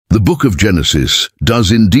The book of Genesis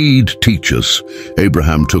does indeed teach us.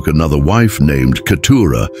 Abraham took another wife named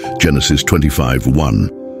Keturah, Genesis 25:1.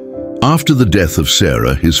 After the death of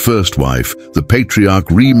Sarah, his first wife, the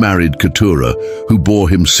patriarch remarried Keturah, who bore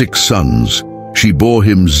him 6 sons. She bore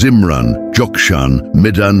him Zimran, Jokshan,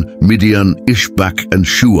 Medan, Midian, Ishbak, and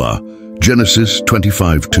Shuah, Genesis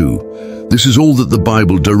 25:2. This is all that the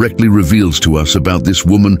Bible directly reveals to us about this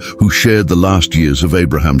woman who shared the last years of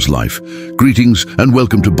Abraham's life. Greetings and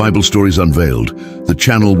welcome to Bible Stories Unveiled, the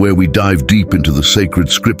channel where we dive deep into the sacred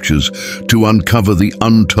scriptures to uncover the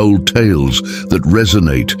untold tales that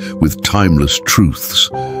resonate with timeless truths.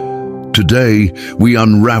 Today, we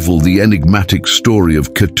unravel the enigmatic story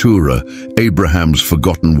of Keturah, Abraham's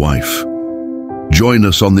forgotten wife. Join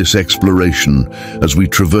us on this exploration as we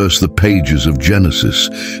traverse the pages of Genesis,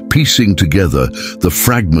 piecing together the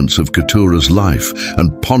fragments of Keturah's life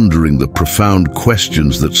and pondering the profound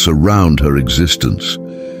questions that surround her existence.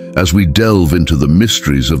 As we delve into the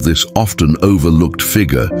mysteries of this often overlooked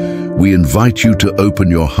figure, we invite you to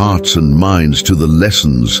open your hearts and minds to the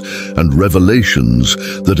lessons and revelations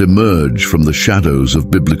that emerge from the shadows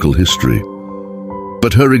of biblical history.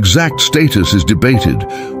 But her exact status is debated.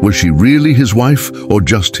 Was she really his wife or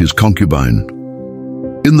just his concubine?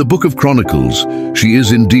 In the book of Chronicles, she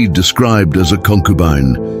is indeed described as a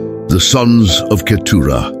concubine. The sons of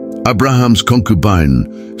Keturah, Abraham's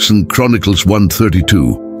concubine, St. Chronicles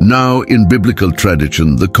 1:32. Now, in biblical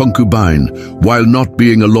tradition, the concubine, while not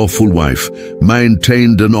being a lawful wife,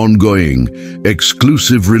 maintained an ongoing,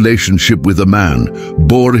 exclusive relationship with a man,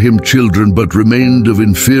 bore him children but remained of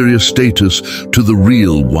inferior status to the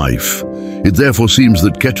real wife. It therefore seems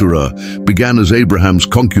that Keturah began as Abraham's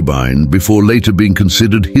concubine before later being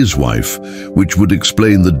considered his wife, which would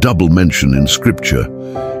explain the double mention in Scripture.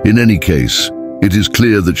 In any case, it is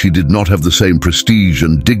clear that she did not have the same prestige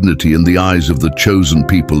and dignity in the eyes of the chosen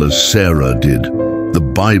people as Sarah did. The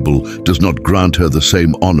Bible does not grant her the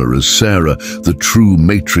same honor as Sarah, the true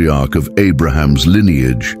matriarch of Abraham's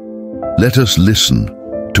lineage. Let us listen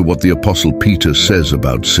to what the Apostle Peter says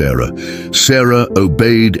about Sarah. Sarah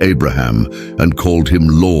obeyed Abraham and called him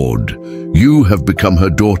Lord. You have become her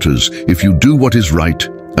daughters if you do what is right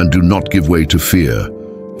and do not give way to fear.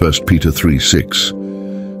 1 Peter 3:6.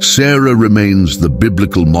 Sarah remains the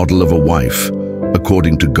biblical model of a wife,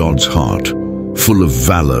 according to God's heart, full of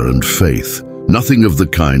valor and faith. Nothing of the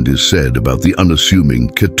kind is said about the unassuming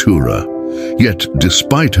Keturah. Yet,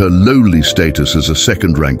 despite her lowly status as a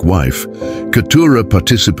second-rank wife, Keturah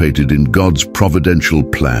participated in God's providential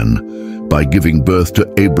plan by giving birth to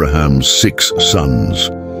Abraham's 6 sons.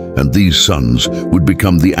 And these sons would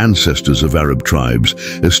become the ancestors of Arab tribes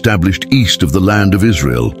established east of the land of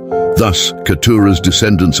Israel. Thus, Keturah's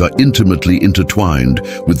descendants are intimately intertwined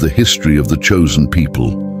with the history of the chosen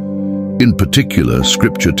people. In particular,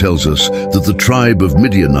 Scripture tells us that the tribe of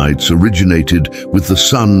Midianites originated with the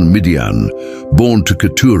son Midian, born to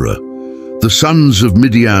Keturah. The sons of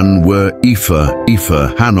Midian were Ephah,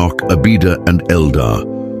 Hanok, Abida, and Eldar.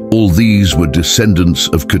 All these were descendants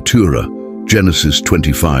of Keturah, Genesis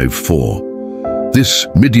 25:4. This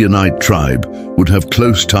Midianite tribe would have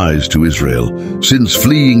close ties to Israel. Since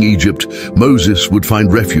fleeing Egypt, Moses would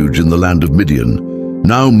find refuge in the land of Midian.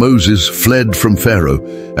 Now Moses fled from Pharaoh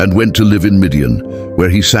and went to live in Midian, where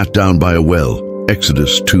he sat down by a well,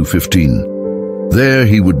 Exodus 2:15. There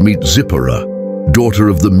he would meet Zipporah, daughter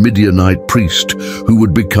of the Midianite priest, who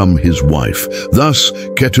would become his wife. Thus,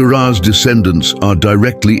 Keturah's descendants are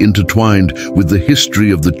directly intertwined with the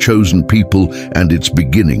history of the chosen people and its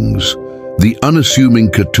beginnings. The unassuming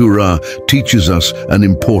Keturah teaches us an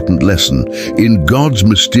important lesson. In God's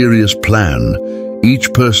mysterious plan,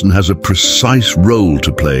 each person has a precise role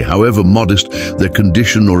to play, however modest their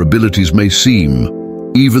condition or abilities may seem.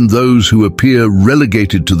 Even those who appear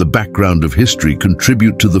relegated to the background of history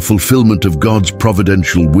contribute to the fulfillment of God's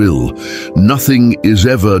providential will. Nothing is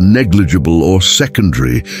ever negligible or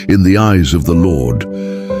secondary in the eyes of the Lord.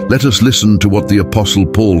 Let us listen to what the Apostle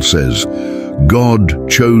Paul says. God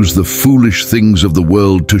chose the foolish things of the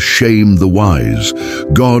world to shame the wise.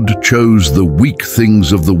 God chose the weak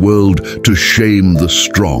things of the world to shame the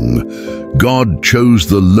strong. God chose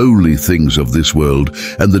the lowly things of this world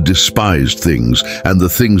and the despised things and the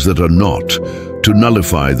things that are not, to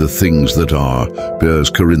nullify the things that are.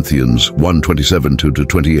 1 Corinthians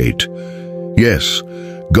 1:27-28. Yes,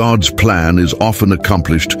 God's plan is often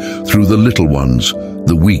accomplished through the little ones,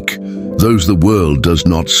 the weak, those the world does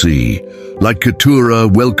not see. Like Keturah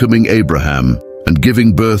welcoming Abraham and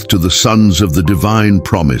giving birth to the sons of the divine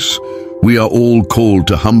promise, We are all called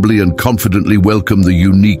to humbly and confidently welcome the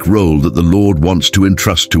unique role that the Lord wants to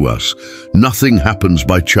entrust to us. Nothing happens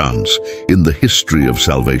by chance in the history of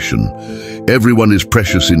salvation. Everyone is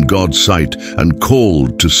precious in God's sight and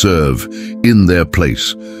called to serve in their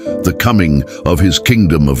place, the coming of His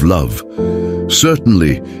kingdom of love.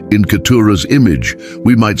 Certainly, in Keturah's image,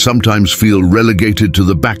 we might sometimes feel relegated to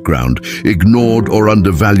the background, ignored or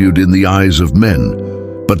undervalued in the eyes of men.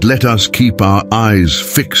 But let us keep our eyes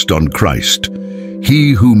fixed on Christ.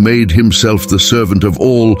 He who made Himself the servant of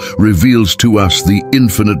all reveals to us the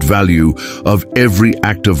infinite value of every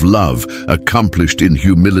act of love accomplished in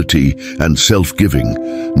humility and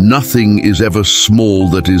self-giving. Nothing is ever small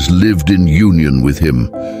that is lived in union with Him.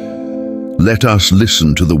 Let us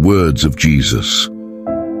listen to the words of Jesus.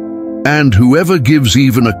 And whoever gives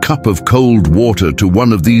even a cup of cold water to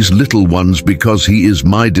one of these little ones because he is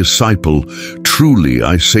my disciple, truly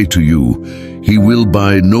I say to you, he will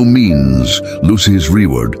by no means lose his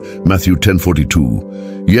reward. Matthew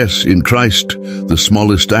 10:42. Yes, in Christ, the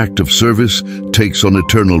smallest act of service takes on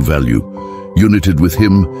eternal value. United with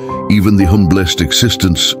Him, even the humblest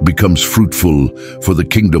existence becomes fruitful for the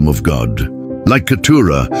kingdom of God. Like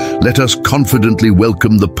Keturah, let us confidently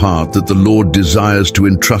welcome the part that the Lord desires to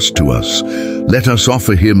entrust to us. Let us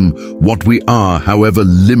offer Him what we are, however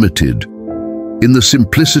limited. In the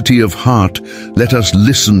simplicity of heart, let us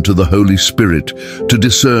listen to the Holy Spirit to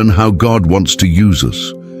discern how God wants to use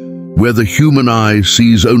us. Where the human eye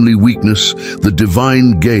sees only weakness, the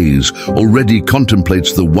divine gaze already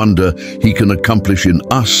contemplates the wonder He can accomplish in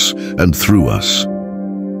us and through us.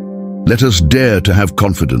 Let us dare to have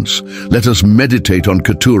confidence. Let us meditate on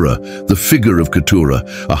Keturah, the figure of Keturah,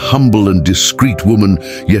 a humble and discreet woman,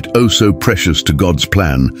 yet oh so precious to God's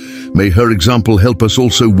plan. May her example help us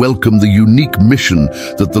also welcome the unique mission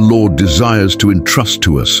that the Lord desires to entrust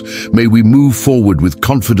to us. May we move forward with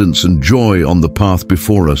confidence and joy on the path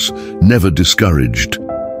before us, never discouraged.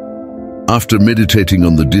 After meditating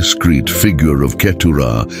on the discreet figure of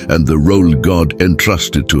Keturah and the role God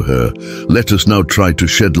entrusted to her, let us now try to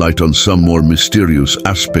shed light on some more mysterious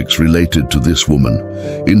aspects related to this woman.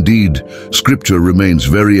 Indeed, Scripture remains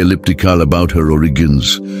very elliptical about her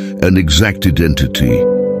origins and exact identity.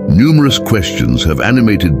 Numerous questions have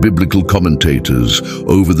animated biblical commentators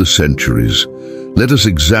over the centuries. Let us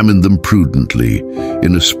examine them prudently,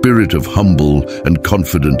 in a spirit of humble and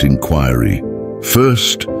confident inquiry.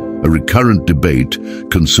 First, a recurrent debate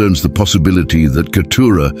concerns the possibility that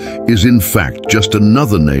Keturah is in fact just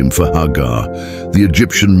another name for Hagar, the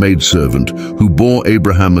Egyptian maidservant who bore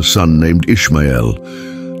Abraham a son named Ishmael.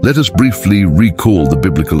 Let us briefly recall the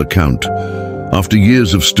biblical account. After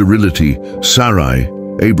years of sterility, Sarai,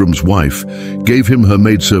 Abram's wife, gave him her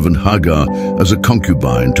maidservant Hagar as a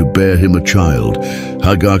concubine to bear him a child.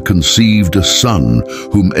 Hagar conceived a son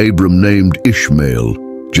whom Abram named Ishmael,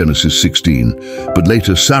 Genesis 16. But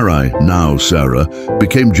later Sarai, now Sarah,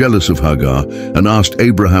 became jealous of Hagar and asked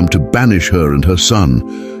Abraham to banish her and her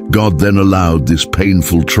son. God then allowed this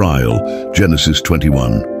painful trial, Genesis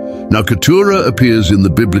 21. Now Keturah appears in the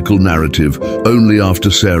biblical narrative only after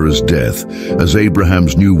Sarah's death, as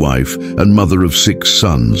Abraham's new wife and mother of 6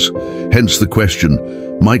 sons. Hence the question,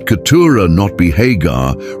 might Keturah not be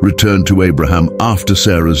Hagar returned to Abraham after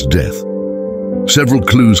Sarah's death? Several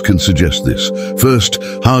clues can suggest this. First,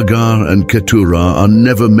 Hagar and Keturah are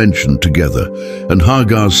never mentioned together, and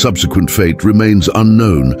Hagar's subsequent fate remains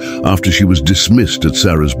unknown after she was dismissed at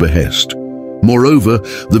Sarah's behest. Moreover,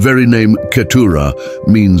 the very name Keturah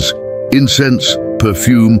means incense,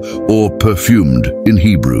 perfume, or perfumed in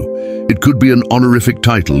Hebrew. It could be an honorific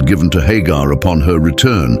title given to Hagar upon her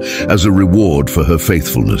return as a reward for her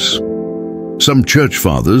faithfulness. Some church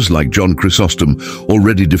fathers, like John Chrysostom,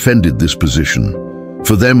 already defended this position.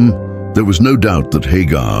 For them, there was no doubt that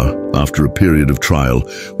Hagar, after a period of trial,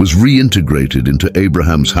 was reintegrated into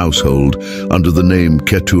Abraham's household under the name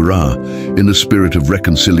Keturah in a spirit of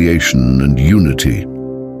reconciliation and unity.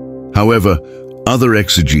 However, other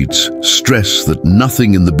exegetes stress that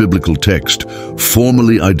nothing in the biblical text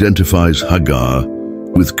formally identifies Hagar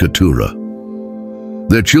with Keturah.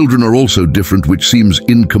 Their children are also different, which seems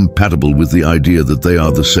incompatible with the idea that they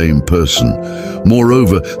are the same person.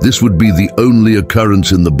 Moreover, this would be the only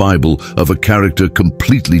occurrence in the Bible of a character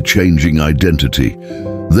completely changing identity.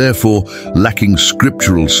 Therefore, lacking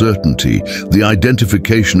scriptural certainty, the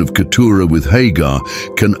identification of Keturah with Hagar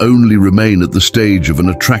can only remain at the stage of an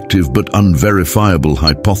attractive but unverifiable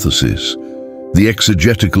hypothesis. The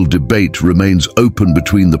exegetical debate remains open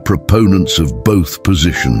between the proponents of both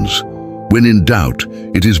positions. When in doubt,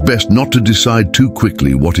 it is best not to decide too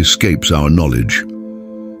quickly what escapes our knowledge.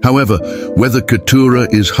 However, whether Keturah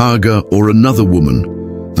is Hagar or another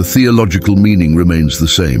woman, the theological meaning remains the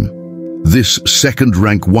same. This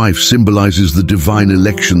second-rank wife symbolizes the divine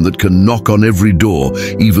election that can knock on every door,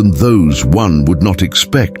 even those one would not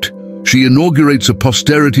expect. She inaugurates a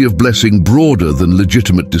posterity of blessing broader than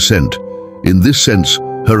legitimate descent. In this sense,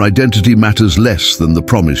 her identity matters less than the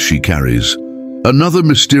promise she carries. Another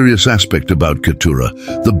mysterious aspect about Keturah: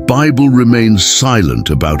 the Bible remains silent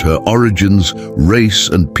about her origins, race,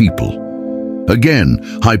 and people. Again,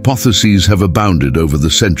 hypotheses have abounded over the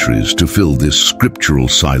centuries to fill this scriptural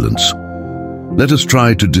silence. Let us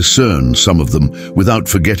try to discern some of them without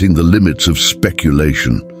forgetting the limits of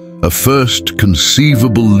speculation. A first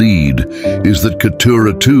conceivable lead is that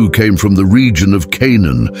Keturah too came from the region of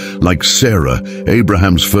Canaan, like Sarah,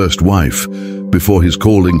 Abraham's first wife. Before his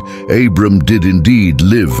calling, Abram did indeed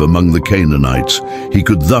live among the Canaanites. He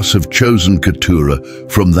could thus have chosen Keturah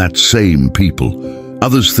from that same people.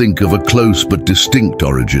 Others think of a close but distinct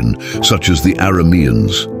origin, such as the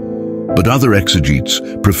Arameans. But other exegetes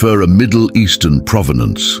prefer a Middle Eastern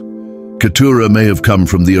provenance. Keturah may have come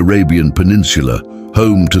from the Arabian Peninsula,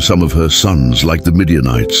 home to some of her sons, like the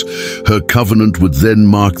Midianites. Her covenant would then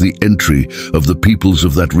mark the entry of the peoples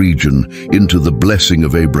of that region into the blessing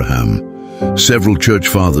of Abraham. Several church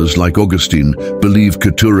fathers, like Augustine, believe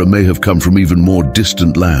Keturah may have come from even more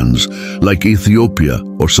distant lands, like Ethiopia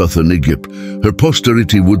or southern Egypt. Her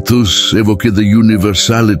posterity would thus evoke the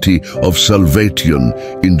universality of salvation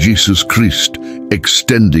in Jesus Christ,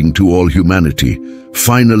 extending to all humanity.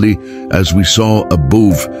 Finally, as we saw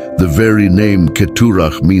above, the very name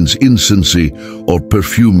Keturah means incense or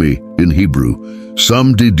perfume in Hebrew.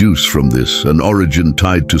 Some deduce from this an origin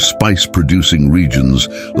tied to spice-producing regions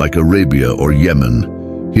like Arabia or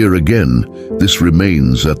Yemen. Here again, this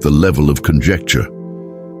remains at the level of conjecture.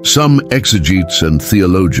 Some exegetes and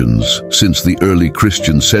theologians, since the early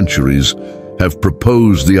Christian centuries, have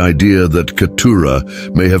proposed the idea that Keturah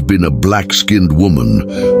may have been a black-skinned woman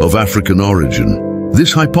of African origin.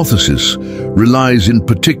 This hypothesis relies in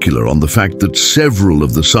particular on the fact that several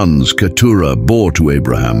of the sons Keturah bore to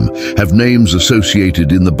Abraham have names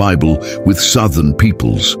associated in the Bible with southern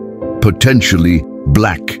peoples, potentially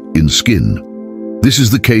black in skin. This is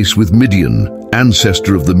the case with Midian,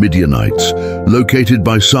 ancestor of the Midianites, located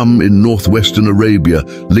by some in northwestern Arabia,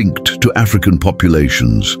 linked to African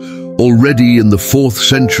populations. Already in the 4th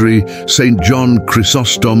century, St. John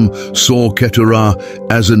Chrysostom saw Keturah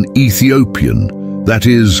as an Ethiopian, that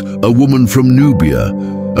is, a woman from Nubia,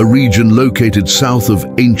 a region located south of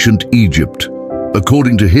ancient Egypt.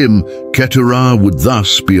 According to him, Keturah would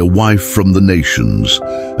thus be a wife from the nations,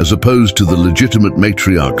 as opposed to the legitimate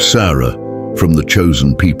matriarch Sarah from the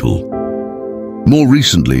chosen people. More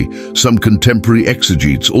recently, some contemporary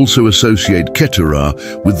exegetes also associate Keturah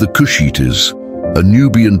with the Cushites, a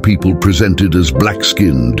Nubian people presented as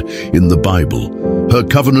black-skinned in the Bible. Her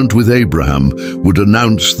covenant with Abraham would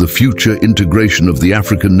announce the future integration of the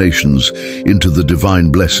African nations into the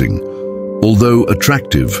divine blessing. Although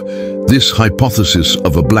attractive, this hypothesis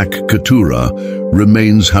of a black Keturah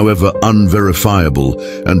remains, however, unverifiable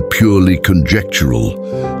and purely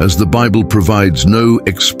conjectural, as the Bible provides no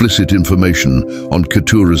explicit information on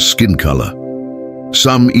Keturah's skin color.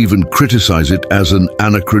 Some even criticize it as an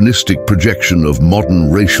anachronistic projection of modern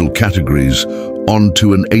racial categories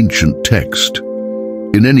onto an ancient text.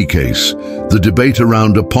 In any case, the debate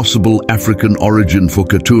around a possible African origin for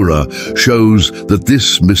Keturah shows that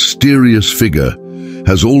this mysterious figure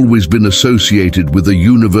has always been associated with a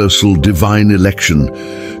universal divine election,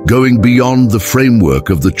 going beyond the framework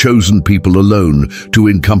of the chosen people alone to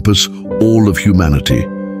encompass all of humanity.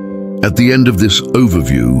 At the end of this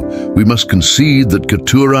overview, we must concede that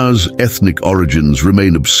Keturah's ethnic origins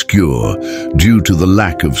remain obscure due to the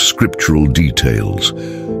lack of scriptural details.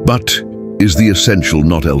 But is the essential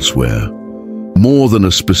not elsewhere? More than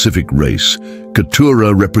a specific race,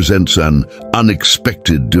 Keturah represents an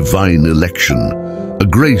unexpected divine election, a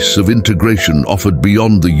grace of integration offered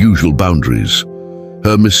beyond the usual boundaries.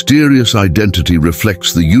 Her mysterious identity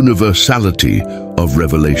reflects the universality of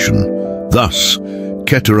revelation. Thus,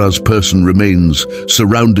 Keturah's person remains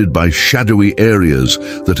surrounded by shadowy areas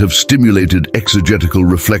that have stimulated exegetical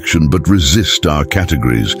reflection but resist our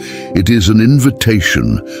categories. It is an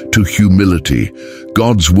invitation to humility.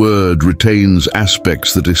 God's word retains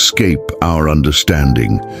aspects that escape our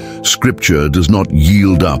understanding. Scripture does not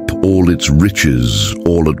yield up all its riches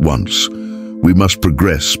all at once. We must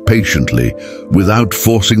progress patiently without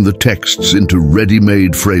forcing the texts into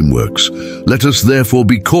ready-made frameworks. Let us therefore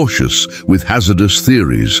be cautious with hazardous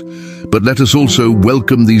theories, but let us also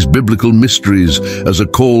welcome these biblical mysteries as a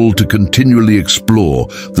call to continually explore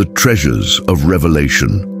the treasures of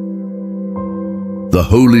revelation. The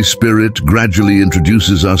Holy Spirit gradually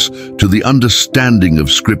introduces us to the understanding of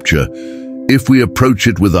Scripture if we approach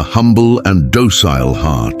it with a humble and docile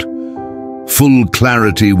heart. Full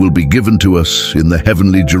clarity will be given to us in the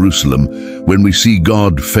heavenly Jerusalem when we see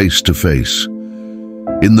God face to face.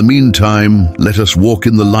 In the meantime, let us walk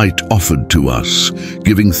in the light offered to us,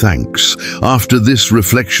 giving thanks. After this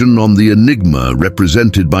reflection on the enigma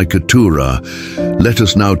represented by Keturah, let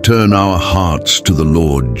us now turn our hearts to the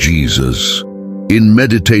Lord Jesus. In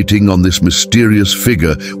meditating on this mysterious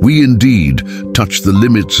figure, we indeed touch the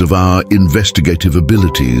limits of our investigative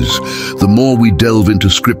abilities. The more we delve into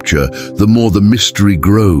Scripture, the more the mystery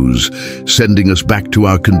grows, sending us back to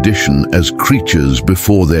our condition as creatures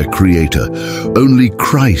before their Creator. Only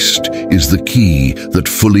Christ is the key that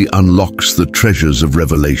fully unlocks the treasures of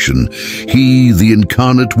revelation. He, the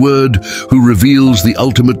incarnate Word, who reveals the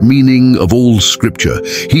ultimate meaning of all Scripture.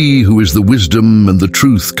 He who is the wisdom and the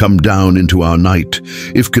truth come down into our night.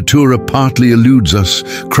 If Keturah partly eludes us,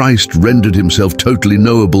 Christ rendered himself totally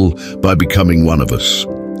knowable by becoming one of us.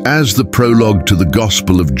 As the prologue to the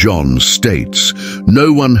Gospel of John states,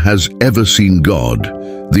 no one has ever seen God.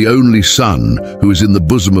 The only Son, who is in the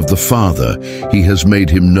bosom of the Father, he has made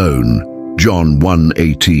him known. John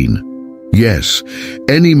 1:18. Yes,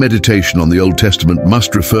 any meditation on the Old Testament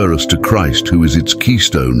must refer us to Christ, who is its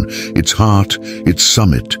keystone, its heart, its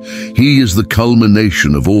summit. He is the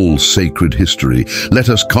culmination of all sacred history. Let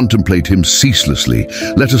us contemplate him ceaselessly.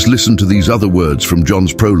 Let us listen to these other words from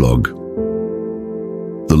John's prologue.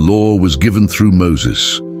 The law was given through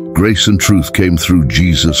Moses. Grace and truth came through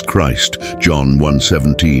Jesus Christ. John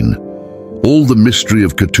 1:17. All the mystery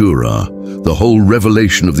of Keturah, the whole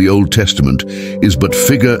revelation of the Old Testament, is but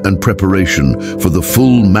figure and preparation for the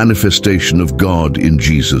full manifestation of God in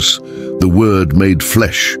Jesus, the Word made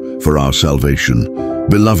flesh for our salvation.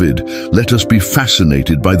 Beloved, let us be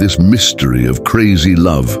fascinated by this mystery of crazy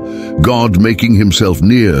love. God making himself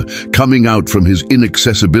near, coming out from his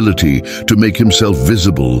inaccessibility to make himself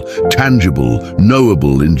visible, tangible,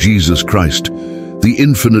 knowable in Jesus Christ. The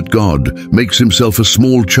infinite God makes himself a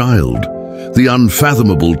small child. The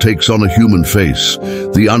unfathomable takes on a human face.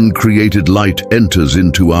 The uncreated light enters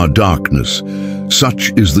into our darkness.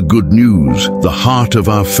 Such is the good news, the heart of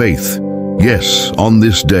our faith. Yes, on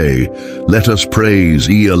this day, let us praise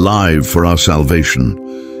He alive for our salvation.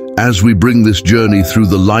 As we bring this journey through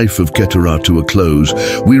the life of Keturah to a close,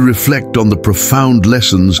 we reflect on the profound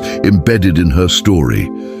lessons embedded in her story.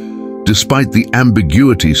 Despite the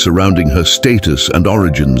ambiguity surrounding her status and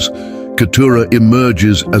origins, Keturah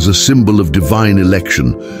emerges as a symbol of divine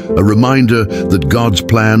election, a reminder that God's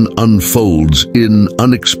plan unfolds in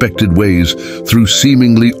unexpected ways through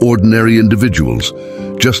seemingly ordinary individuals.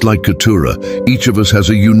 Just like Keturah, each of us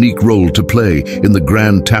has a unique role to play in the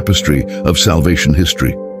grand tapestry of salvation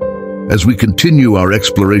history. As we continue our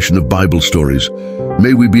exploration of Bible stories,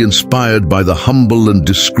 may we be inspired by the humble and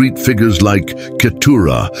discreet figures like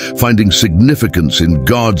Keturah, finding significance in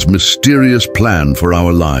God's mysterious plan for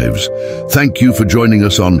our lives. Thank you for joining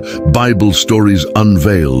us on Bible Stories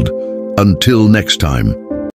Unveiled. Until next time.